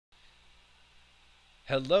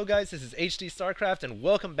Hello guys, this is HD Starcraft and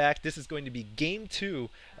welcome back. This is going to be game 2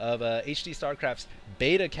 of HD Starcraft's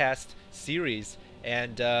beta cast series,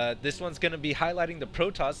 and this one's going to be highlighting the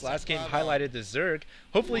Protoss. Last game highlighted the Zerg.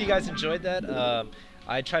 Hopefully you guys enjoyed that.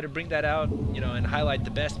 I try to bring that out, and highlight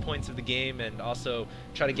the best points of the game and also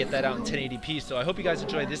try to get that out in 1080p, so I hope you guys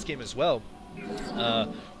enjoy this game as well.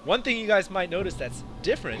 One thing you guys might notice that's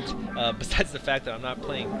different, besides the fact that I'm not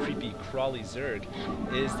playing creepy crawly Zerg,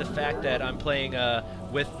 is the fact that I'm playing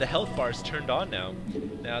with the health bars turned on now.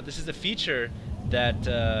 Now this is a feature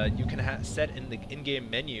that you can set in the in-game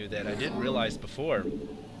menu that I didn't realize before.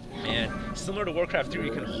 And similar to Warcraft 3,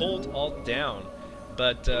 you can hold Alt down,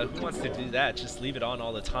 but who wants to do that? Just leave it on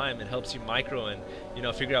all the time. It helps you micro and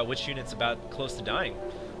figure out which unit's about close to dying.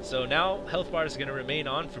 So now health bars are going to remain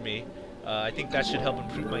on for me. I think that should help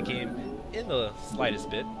improve my game in the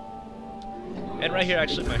slightest bit. And right here,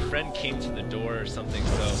 actually, my friend came to the door or something,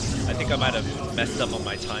 so I think I might have messed up on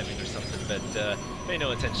my timing or something, but pay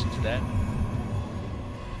no attention to that.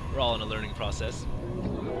 We're all in a learning process.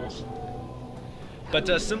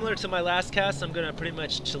 But similar to my last cast, I'm going to pretty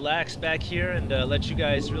much chillax back here and let you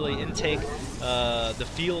guys really intake the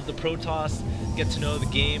feel of the Protoss, get to know the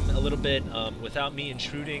game a little bit without me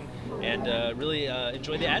intruding, and really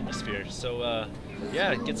enjoy the atmosphere. So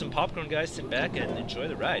yeah, get some popcorn guys, sit back and enjoy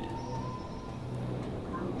the ride.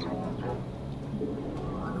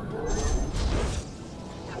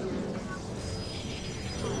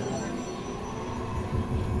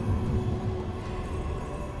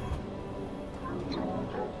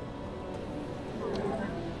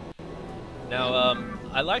 Now,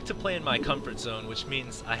 I like to play in my comfort zone, which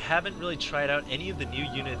means I haven't really tried out any of the new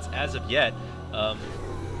units as of yet.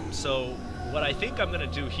 So what I think I'm going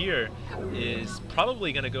to do here is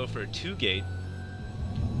probably going to go for a 2-gate.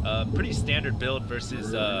 Pretty standard build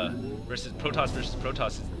versus Protoss versus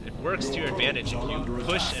Protoss. It works to your advantage if you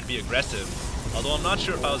push and be aggressive. Although I'm not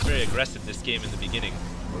sure if I was very aggressive this game in the beginning.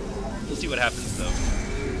 We'll see what happens though.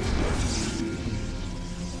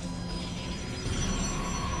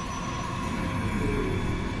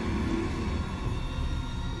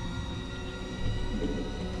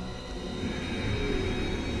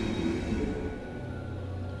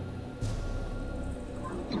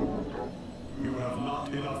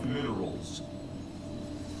 Enough minerals.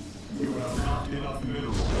 You have not enough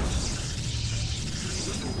minerals.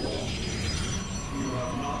 You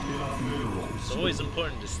have not enough minerals. It's always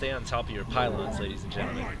important to stay on top of your pylons, ladies and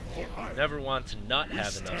gentlemen. Never want to not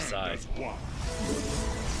have enough size.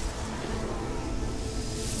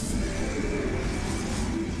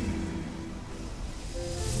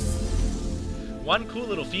 One cool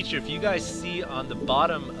little feature, if you guys see on the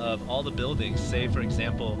bottom of all the buildings, say for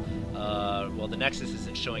example, well, the Nexus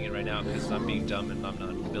isn't showing it right now because I'm being dumb and I'm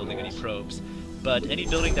not building any probes, but any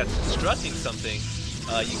building that's constructing something,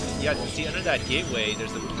 you guys can see under that gateway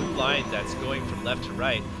there's a blue line that's going from left to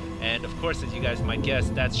right, and of course, as you guys might guess,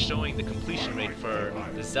 that's showing the completion rate for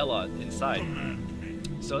the Zealot inside.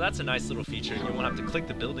 So that's a nice little feature. You won't have to click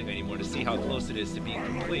the building anymore to see how close it is to being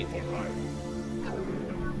complete.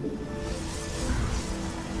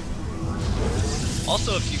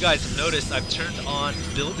 Also, if you guys have noticed, I've turned on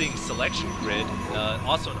building selection grid,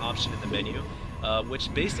 also an option in the menu,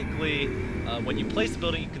 which basically, when you place the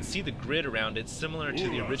building, you can see the grid around it, similar to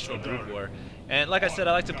the original Brood War. And like I said,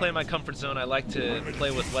 I like to play in my comfort zone. I like to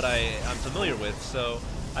play with what I'm familiar with, so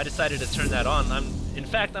I decided to turn that on. In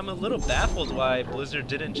fact, I'm a little baffled why Blizzard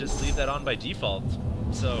didn't just leave that on by default.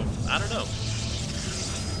 So, I don't know.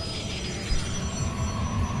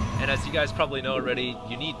 And as you guys probably know already,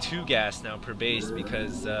 you need 2 gas now per base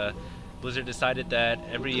because Blizzard decided that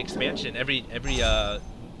every expansion, every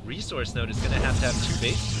resource node is going to have 2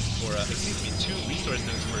 bases for, 2 resource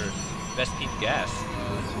nodes for Vespene gas,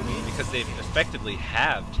 because they've effectively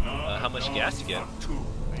halved how much gas you get.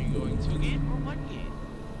 Are you going 2-gate or 1-gate?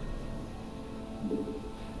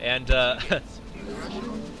 And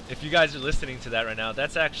if you guys are listening to that right now,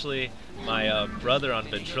 that's actually my brother on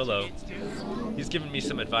Ventrilo. He's giving me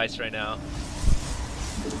some advice right now.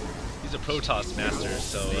 He's a Protoss master,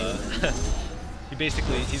 so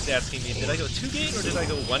he's asking me, did I go 2-gate or did I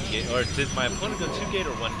go 1-gate? Or did my opponent go 2-gate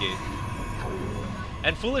or 1-gate?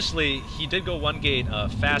 And foolishly, he did go 1-gate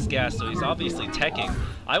fast gas, so he's obviously teching.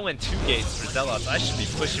 I went 2 gates for Zealots. I should be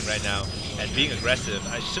pushing right now and being aggressive.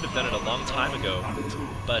 I should have done it a long time ago.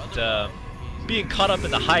 But being caught up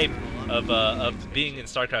in the hype of being in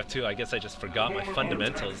Starcraft 2, I guess I just forgot my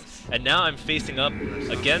fundamentals. And now I'm facing up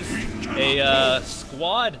against a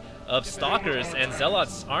squad of Stalkers, and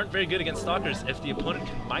Zealots aren't very good against Stalkers if the opponent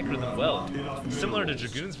can micro them well. Similar to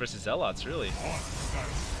Dragoons versus Zealots, really.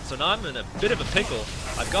 So now I'm in a bit of a pickle.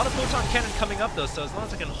 I've got a photon cannon coming up though, so as long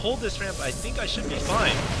as I can hold this ramp, I think I should be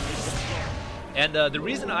fine. And the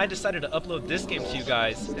reason I decided to upload this game to you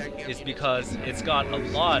guys is because it's got a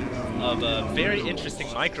lot of very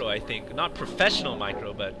interesting micro, I think. Not professional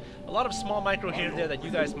micro, but a lot of small micro here and there that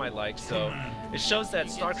you guys might like. So it shows that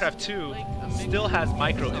StarCraft 2 still has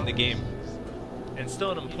micro in the game. And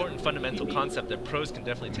still an important fundamental concept that pros can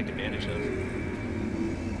definitely take advantage of.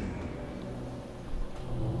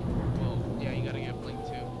 Well, yeah, you gotta get Blink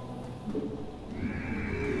too.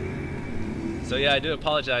 So yeah, I do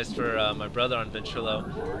apologize for my brother on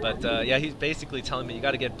Ventrilo, but yeah, he's basically telling me you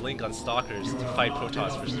gotta get Blink on Stalkers to fight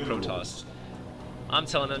Protoss versus Protoss. I'm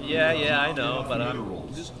telling him, yeah, I know, but I'm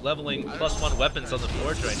leveling +1 weapons on the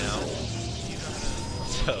Forge right now.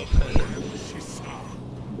 So...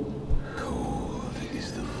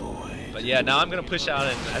 But yeah, now I'm going to push out,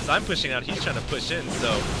 and as I'm pushing out, he's trying to push in,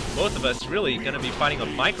 so both of us really going to be fighting a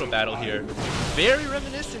micro battle here. Very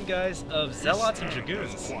reminiscent, guys, of Zealots and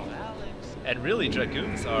Dragoons. And really,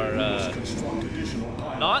 Dragoons are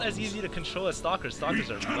not as easy to control as Stalkers.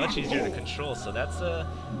 Stalkers are much easier to control, so that's a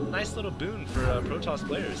nice little boon for Protoss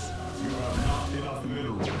players.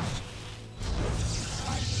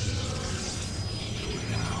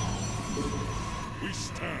 We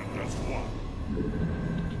stand as one.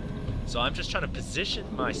 So I'm just trying to position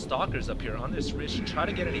my Stalkers up here on this ridge to try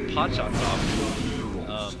to get any pot shots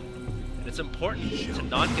off. And it's important to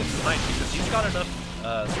not get sniped because he's got enough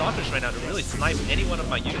Stalkers right now to really snipe any one of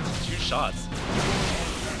my units in 2 shots.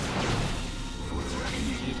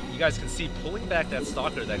 You guys can see pulling back that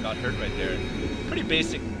Stalker that got hurt right there. Pretty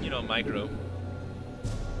basic, you know, micro.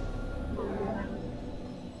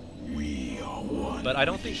 But I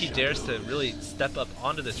don't think he dares to really step up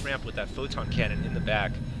onto this ramp with that photon cannon in the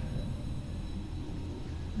back.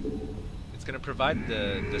 It's going to provide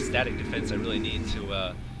the static defense I really need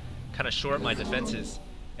to kind of shore up my defenses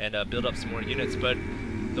and build up some more units. But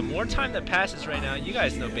the more time that passes right now, you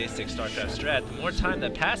guys know basic StarCraft strat, the more time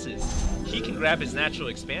that passes, he can grab his natural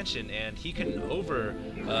expansion and he can over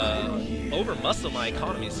muscle my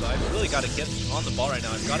economy. So I've really got to get on the ball right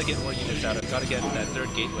now. I've got to get more units out. I've got to get that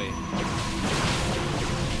 3rd gateway.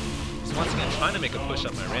 So once again, trying to make a push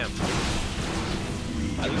up my ramp.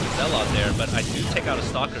 I lose a Zealot there, but I do take out a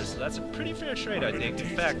Stalker, so that's a pretty fair trade, I think.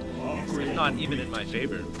 In fact, if not even in my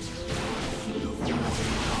favor.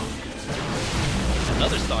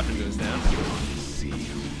 Another Stalker goes down.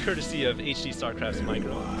 Courtesy of HD StarCraft's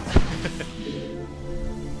micro.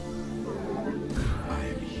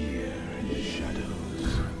 I'm here in the shadows.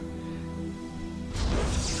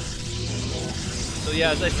 So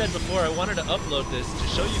yeah, as I said before, I wanted to upload this to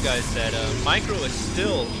show you guys that micro is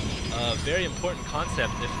still a very important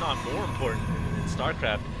concept, if not more important in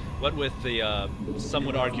StarCraft, what with the, some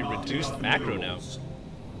would argue, reduced macro now.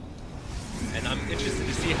 And I'm interested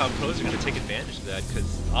to see how pros are going to take advantage of that,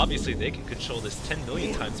 because obviously they can control this 10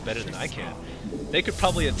 million times better than I can. They could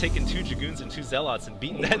probably have taken 2 Dragoons and 2 Zealots and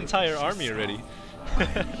beaten that entire army already.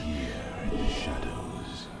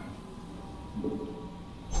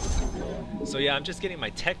 So yeah, I'm just getting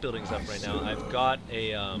my tech buildings up right now. I've got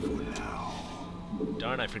a,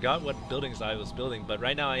 darn, I forgot what buildings I was building, but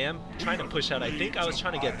right now I am trying to push out. I think I was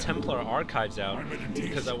trying to get Templar Archives out,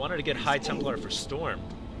 because I wanted to get High Templar for Storm.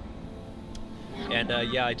 And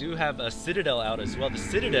yeah, I do have a Citadel out as well. The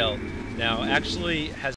Citadel now actually has